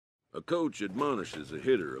A coach admonishes a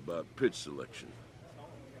hitter about pitch selection.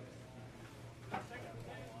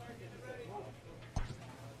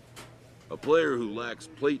 A player who lacks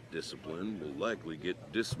plate discipline will likely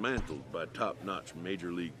get dismantled by top-notch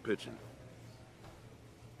major league pitching.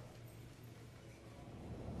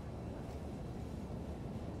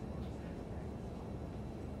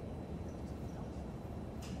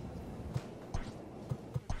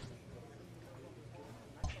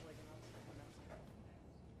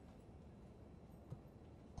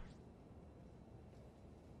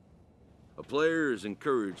 A player is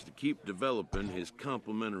encouraged to keep developing his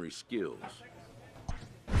complementary skills.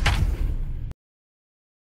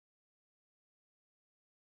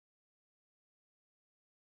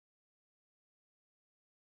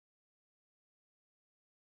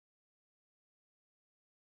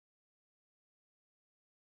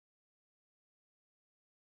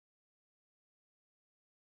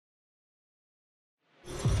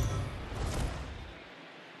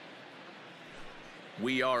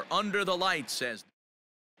 We are under the lights, says.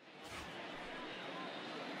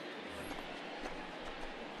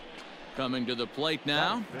 Coming to the plate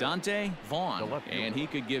now, Dante Vaughn, and he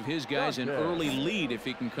could give his guys an early lead if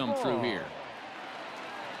he can come through here.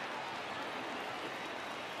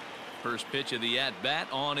 First pitch of the at-bat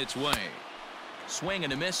on its way. Swing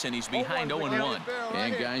and a miss, and he's behind 0-1.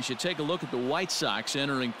 And guys, you take a look at the White Sox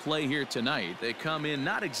entering play here tonight. They come in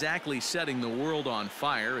not exactly setting the world on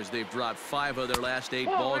fire, as they've dropped 5 of their last 8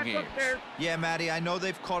 ball games. Yeah, Matty, I know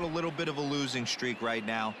they've caught a little bit of a losing streak right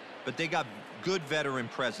now, but they got good veteran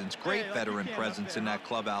presence, great veteran presence in that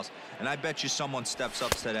clubhouse. And I bet you someone steps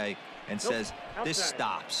up today and says, this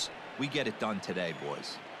stops. We get it done today,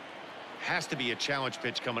 boys. Has to be a challenge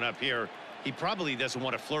pitch coming up here. He probably doesn't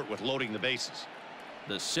want to flirt with loading the bases.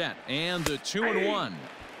 The set and the 2-1.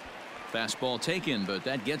 Fastball taken, but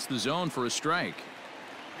that gets the zone for a strike.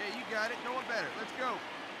 Yeah, you got it. No one better. Let's go.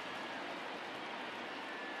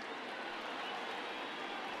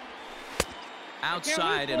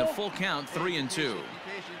 Outside and a full count, 3-2.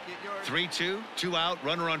 3-2, 2 out,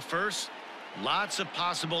 runner on first. Lots of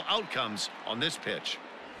possible outcomes on this pitch.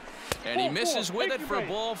 And he misses with it for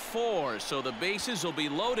ball 4, so the bases will be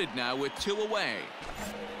loaded now with 2 away.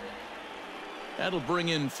 That'll bring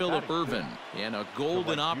in Phillip Ervin, and a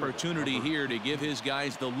golden opportunity here to give his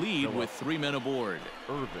guys the lead with 3 men aboard.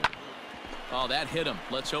 Oh, that hit him.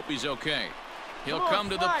 Let's hope he's okay. He'll come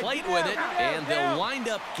to the plate with it, and they'll wind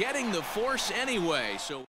up getting the force anyway.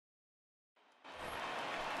 So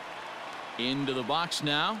into the box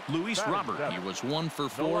now, Luis Robert. He was 1 for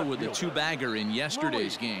 4 with a 2-bagger in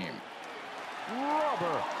yesterday's game.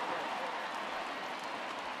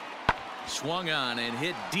 Swung on and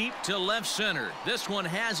hit deep to left center. This one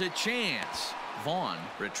has a chance. Vaughn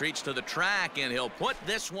retreats to the track, and he'll put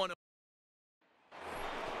this one.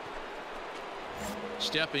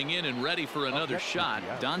 Stepping in and ready for another shot,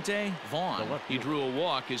 Dante Vaughn. He drew a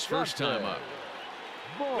walk his first time up.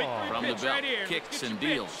 From the belt, kicks and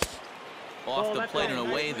deals. Off the plate and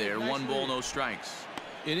away there, 1 ball, no strikes.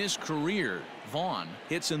 In his career, Vaughn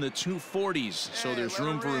hits in the 240s, so there's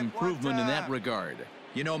room for improvement in that regard.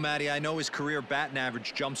 You know, Matty, I know his career batting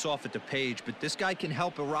average jumps off at the page, but this guy can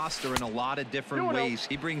help a roster in a lot of different ways.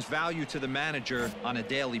 He brings value to the manager on a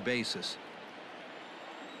daily basis.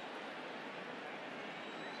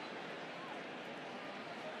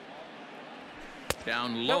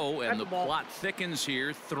 Down low, and the plot thickens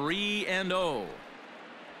here, 3-0.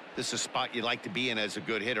 This is a spot you like to be in as a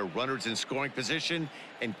good hitter. Runners in scoring position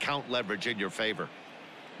and count leverage in your favor.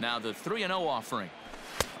 Now the 3-0 offering.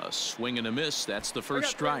 A swing and a miss. That's the first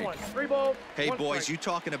strike. 3 balls. Hey, boys, you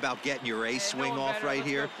talking about getting your ace swing off right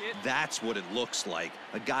here? That's what it looks like.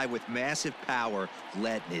 A guy with massive power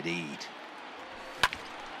letting it eat.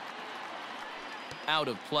 Out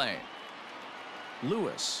of play.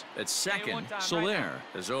 Lewis at second. Soler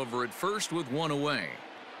is over at first with 1 away.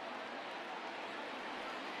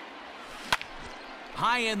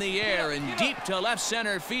 High in the air and deep to left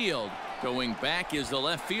center field. Going back is the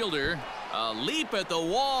left fielder. A leap at the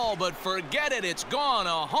wall, but forget it. It's gone.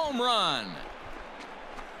 A home run.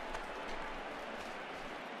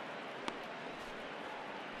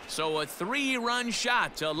 So a 3-run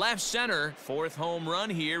shot to left center. 4th home run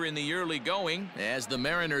here in the early going, as the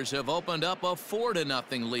Mariners have opened up a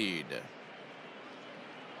 4-0 lead.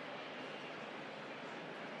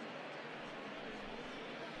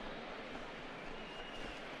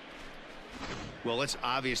 Well, it's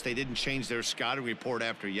obvious they didn't change their scouting report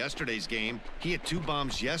after yesterday's game. He had 2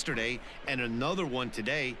 bombs yesterday and another one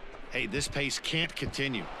today. Hey, this pace can't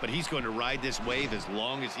continue, but he's going to ride this wave as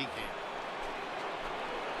long as he can.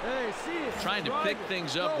 Trying to pick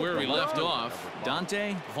things up where he left off,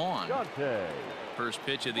 Dante Vaughn. First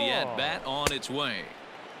pitch of the at-bat on its way.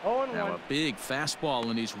 Now a big fastball,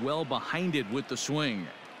 and he's well behind it with the swing.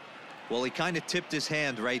 Well, he kind of tipped his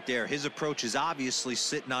hand right there. His approach is obviously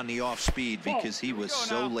sitting on the off speed because he was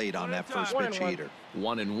so late on that first pitch heater.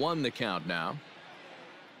 1-1 the count now.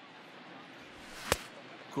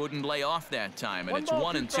 Couldn't lay off that time, and it's 1-2.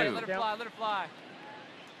 Let it fly, let it fly.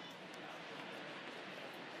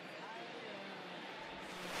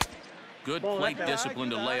 Good plate discipline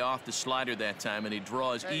to lay off the slider that time, and he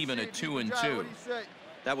draws even at 2-2.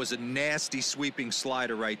 That was a nasty sweeping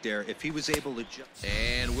slider right there. If he was able to just...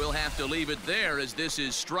 And we'll have to leave it there, as this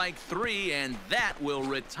is strike 3, and that will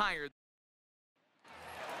retire.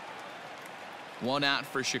 One out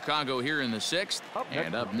for Chicago here in the 6th.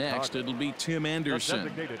 And up next, it'll be Tim Anderson.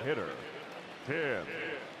 Designated hitter, Tim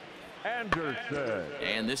Anderson.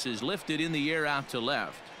 And this is lifted in the air out to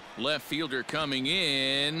left. Left fielder coming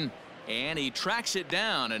in, and he tracks it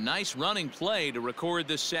down. A nice running play to record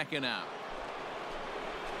the second out.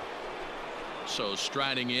 So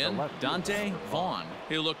striding in, Dante Vaughn.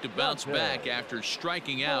 He'll look to bounce back after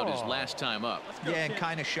striking out his last time up. Yeah, and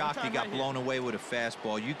kind of shocked he got blown away with a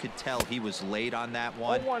fastball. You could tell he was late on that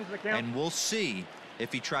one. And we'll see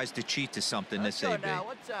if he tries to cheat to something this AB.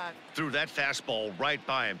 Threw that fastball right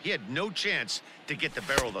by him. He had no chance to get the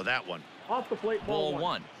barrel of that one. Off the plate, Ball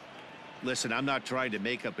one. Listen, I'm not trying to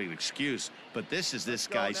make up an excuse, but this is this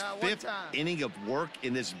guy's 5th inning of work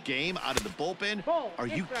in this game out of the bullpen. Are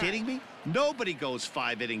you kidding me? Nobody goes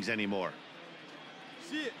 5 innings anymore.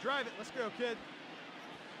 See it, drive it. Let's go, kid.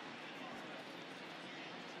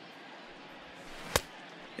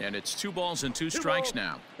 And it's 2 balls and 2 strikes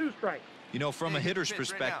now. 2 strikes. You know, from a hitter's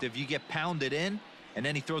perspective, you get pounded in, and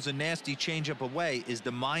then he throws a nasty changeup away. Is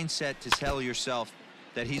the mindset to tell yourself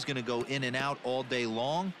that he's going to go in and out all day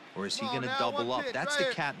long, or is he going to double up? That's the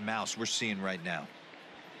cat and mouse we're seeing right now.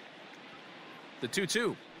 The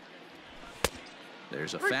 2-2.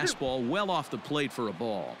 There's a fastball well off the plate for a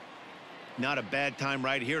ball. Not a bad time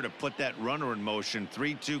right here to put that runner in motion.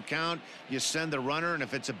 3-2 count. You send the runner, and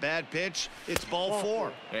if it's a bad pitch, it's ball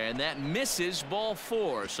 4. And that misses, ball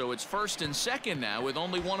 4. So it's 1st and 2nd now with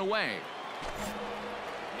only 1 away.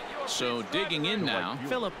 So digging in now,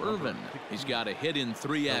 Phillip Ervin. He's got a hit in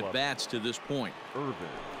 3 at-bats to this point.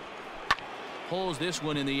 Pulls this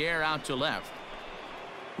one in the air out to left.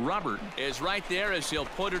 Robert is right there as he'll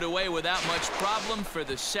put it away without much problem for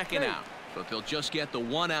the second out. But they'll just get the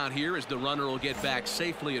 1 out here as the runner will get back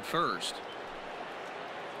safely at first.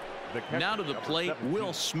 Now to the plate,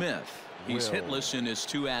 Will Smith. He's hitless in his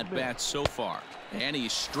 2 at-bats so far. And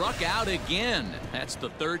he's struck out again. That's the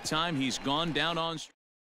 3rd time he's gone down on.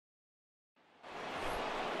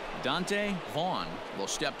 Dante Vaughn will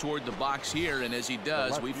step toward the box here, and as he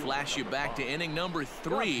does, we flash you back to inning number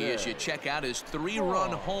 3 as you check out his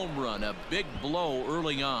 3-run home run, a big blow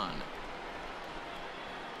early on.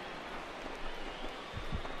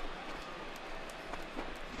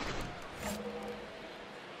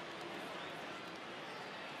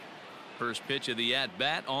 First pitch of the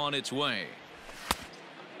at-bat on its way.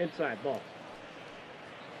 Inside ball.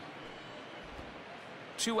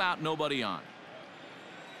 2 out, nobody on.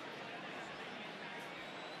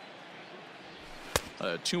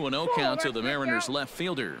 A 2-0 count to the Mariners left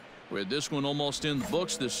fielder. With this one almost in the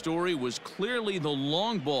books, the story was clearly the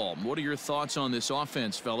long ball. What are your thoughts on this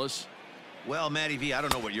offense, fellas? Well, Matty V, I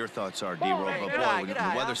don't know what your thoughts are, D-Roll, but boy, when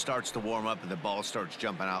the weather starts to warm up and the ball starts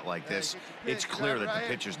jumping out like this, it's clear that the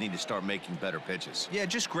pitchers need to start making better pitches. Yeah,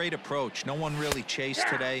 just great approach. No one really chased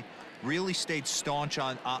today. Really stayed staunch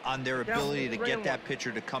on their ability to get that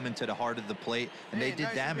pitcher to come into the heart of the plate, and they did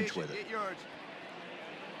damage with it.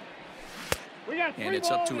 And it's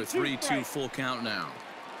up to a 3-2 full count now.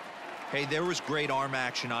 Hey, there was great arm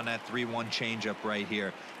action on that 3-1 changeup right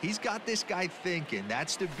here. He's got this guy thinking.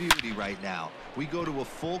 That's the beauty right now. We go to a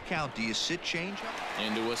full count. Do you sit changeup?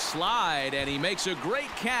 Into a slide, and he makes a great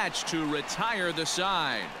catch to retire the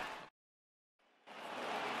side.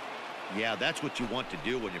 Yeah, that's what you want to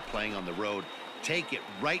do when you're playing on the road. Take it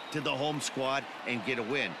right to the home squad and get a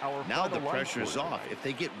win. Now the pressure is off. If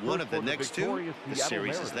they get one of the next 2, the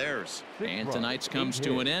series is theirs. And tonight's comes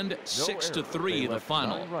to an end, 6-3 the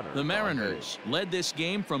final. The Mariners led this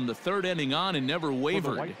game from the 3rd inning on and never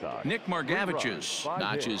wavered. Nick Margavich's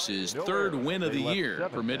notches his 3rd win of the year,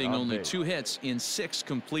 permitting only 2 hits in 6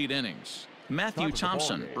 complete innings. Matthew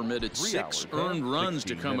Thompson permitted 6 earned runs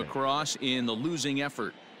to come across in the losing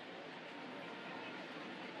effort.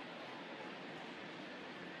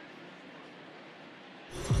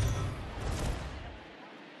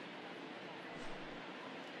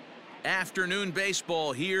 Afternoon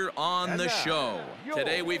baseball here on the show.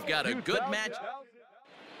 Today we've got a good match.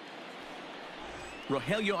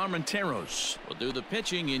 Rogelio Armenteros will do the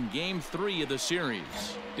pitching in Game 3 of the series.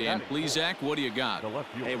 Dan Plesac, what do you got?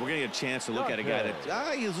 Hey, we're going to get a chance to look at a guy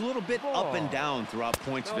that he's a little bit up and down throughout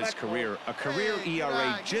points of his career. A career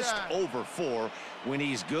ERA just over 4. When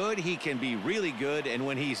he's good, he can be really good. And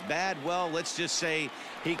when he's bad, well, let's just say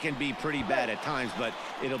he can be pretty bad at times. But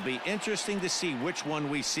it'll be interesting to see which one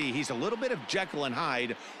we see. He's a little bit of Jekyll and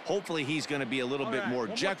Hyde. Hopefully he's going to be a little bit more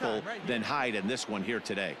Jekyll than Hyde in this one here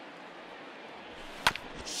today.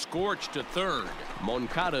 Scorched to third.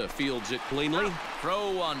 Moncada fields it cleanly.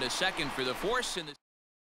 Throw on to second for the force.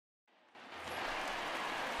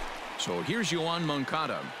 So here's Yoan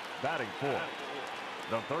Moncada. Batting fourth,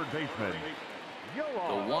 the third baseman. The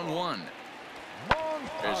 1-1.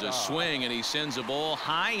 There's a swing, and he sends a ball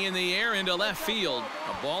high in the air into left field.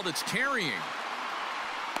 A ball that's carrying.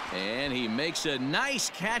 And he makes a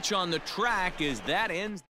nice catch on the track as that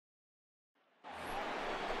ends.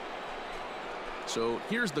 So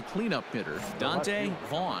here's the cleanup hitter, Dante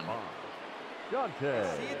Vaughn.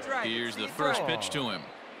 Here's the first pitch to him.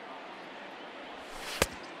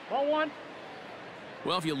 Ball 1.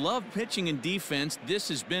 Well, if you love pitching and defense, this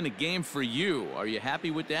has been a game for you. Are you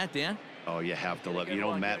happy with that, Dan? Oh, you have to love it. You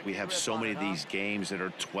know, Matt, we have so many of these games that are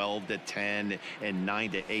 12-10 and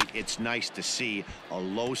 9-8. It's nice to see a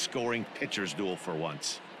low-scoring pitcher's duel for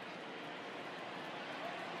once.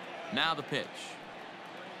 Now the pitch.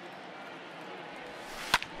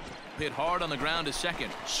 Hit hard on the ground to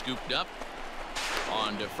second. Scooped up.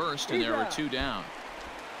 On to first, and there are 2 down.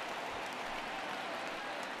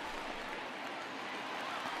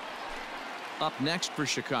 Up next for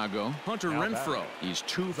Chicago, Hunter Renfroe. He's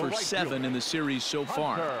 2 for 7 in the series so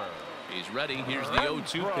far. He's ready. Here's the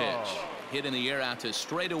 0-2 pitch. Hit in the air out to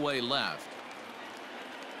straightaway left.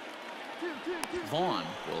 Vaughn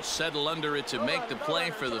will settle under it to make the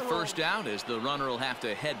play for the first out, as the runner will have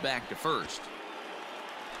to head back to first.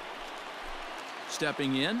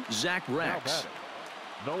 Stepping in, Zach Rex.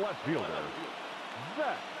 The left fielder,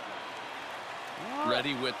 Zach.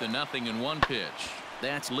 Ready with the 0-1 pitch.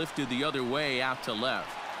 That's lifted the other way out to left.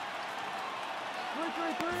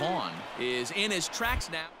 Vaughn is in his tracks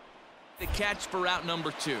now. The catch for out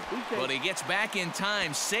number 2. But he gets back in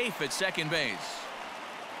time, safe at second base.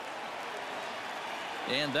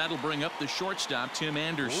 And that'll bring up the shortstop, Tim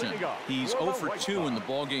Anderson. He's 0 for 2 in the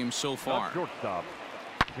ballgame so far.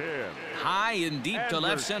 High and deep to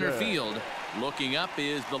left center field. Looking up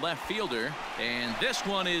is the left fielder. And this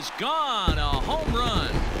one is gone. A home run.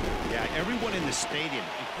 Yeah, everyone in the stadium.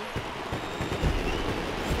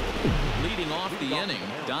 Leading off the inning,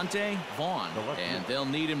 Dante Vaughn. And they'll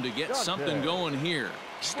need him to get something going here.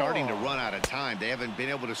 Starting to run out of time. They haven't been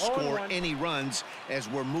able to score any runs as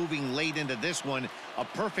we're moving late into this one. A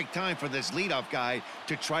perfect time for this leadoff guy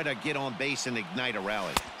to try to get on base and ignite a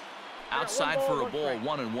rally. Outside for a ball,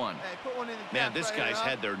 1-1. Man, this guy's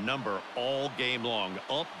had their number all game long.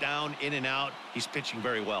 Up, down, in and out. He's pitching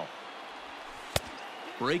very well.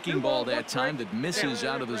 Breaking ball that time that misses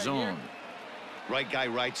out of the zone. Right guy,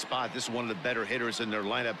 right spot. This is one of the better hitters in their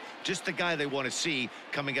lineup. Just the guy they want to see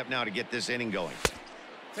coming up now to get this inning going.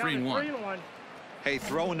 3-1. Hey,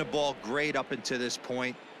 throwing the ball great up until this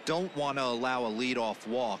point. Don't want to allow a leadoff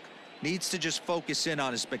walk. Needs to just focus in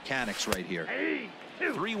on his mechanics right here.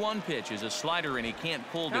 3-1 pitch is a slider, and he can't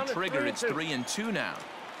pull the trigger. It's 3-2 now.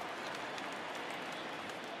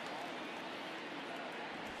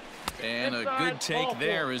 And a good take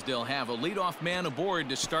there, as they'll have a leadoff man aboard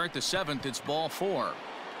to start the 7th. It's ball 4.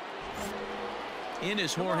 In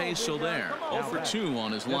is Jorge Soler, 0 for 2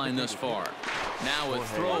 on his line thus far. Now a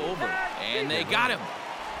throw over, and they got him.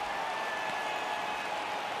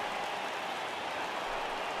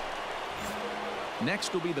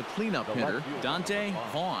 Next will be the cleanup hitter, Dante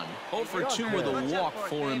Vaughn. 0 for 2 with a walk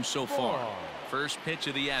for him so far. First pitch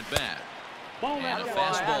of the at-bat. And a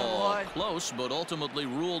fastball close, but ultimately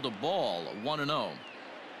ruled a ball. 1-0.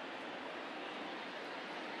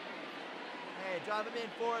 Hey, drive him in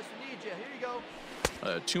for us. We need you. Here you go.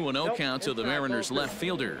 A 2-0 count to the Mariners left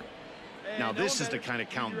fielder. Now this is the kind of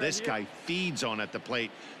count this guy feeds on at the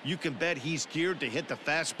plate. You can bet he's geared to hit the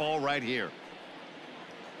fastball right here.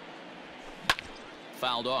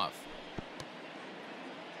 Fouled off.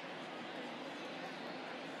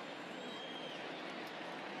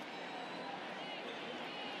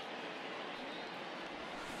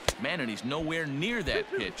 Man, and he's nowhere near that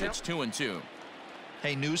pitch. It's 2-2.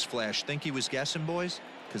 Hey, newsflash, think he was guessing, boys?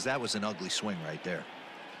 Because that was an ugly swing right there.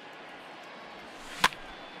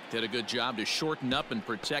 Did a good job to shorten up and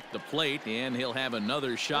protect the plate, and he'll have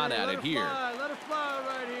another shot at it here. Let it fly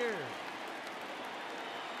right here.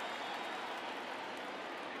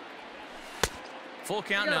 Full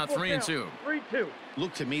count now, 3-2. 3-2.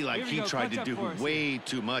 Looked to me like he tried to do way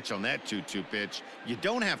too much on that 2-2 pitch. You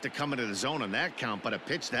don't have to come into the zone on that count, but a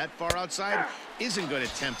pitch that far outside isn't going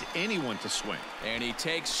to tempt anyone to swing. And he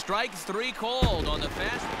takes strike 3 called on the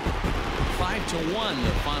fast. 5-1,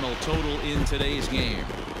 the final total in today's game.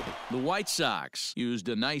 The White Sox used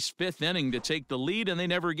a nice 5th inning to take the lead, and they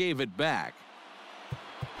never gave it back.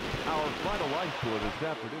 Our final line score this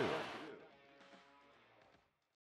afternoon.